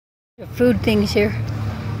The food things here.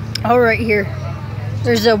 Oh, right here.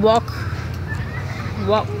 There's a wall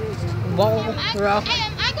rock. I'm going to ask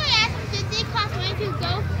him, does it cost money to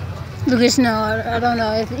go? Lucas, no, I don't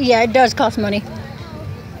know. Yeah, it does cost money.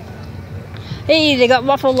 Hey, they got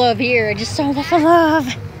waffle love here. I just saw waffle love.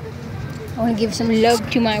 I want to give some love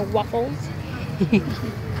to my waffles.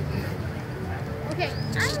 Okay.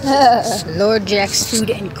 Lord Jack's Food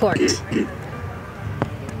and Court. It's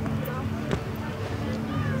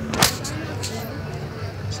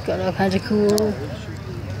got all kinds of cool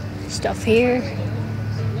stuff here.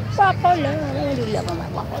 Waffle love. I do love my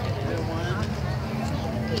waffle.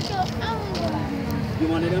 You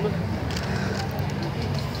want it, Emma?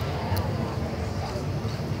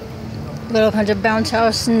 Got all kinds of bounce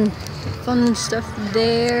house and fun stuff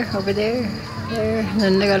there, over there, there. And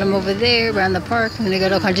then they got them over there around the park. And then they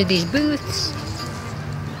got all kinds of these booths.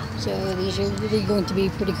 So these are really going to be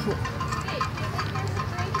pretty cool.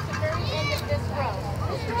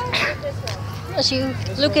 Bless you,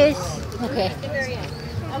 Lucas. Okay.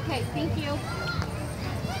 Okay, thank you.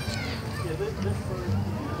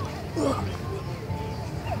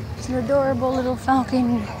 It's an adorable little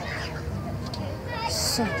falcon.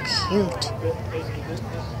 So cute.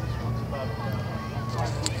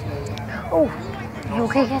 Oh, you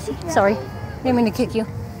okay, Cassie? Sorry, didn't mean to kick you.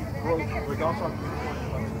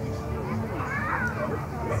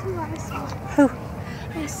 Who?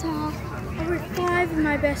 I saw over 5 of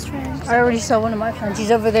my best friends. I already saw one of my friends.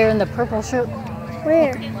 He's over there in the purple shirt.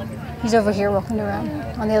 Where? He's over here walking around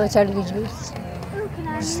on the other side of these booths. Oh, can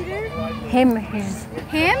I meet her? Him, he's...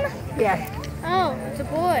 Him? Yeah. Oh, it's a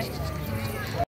boy.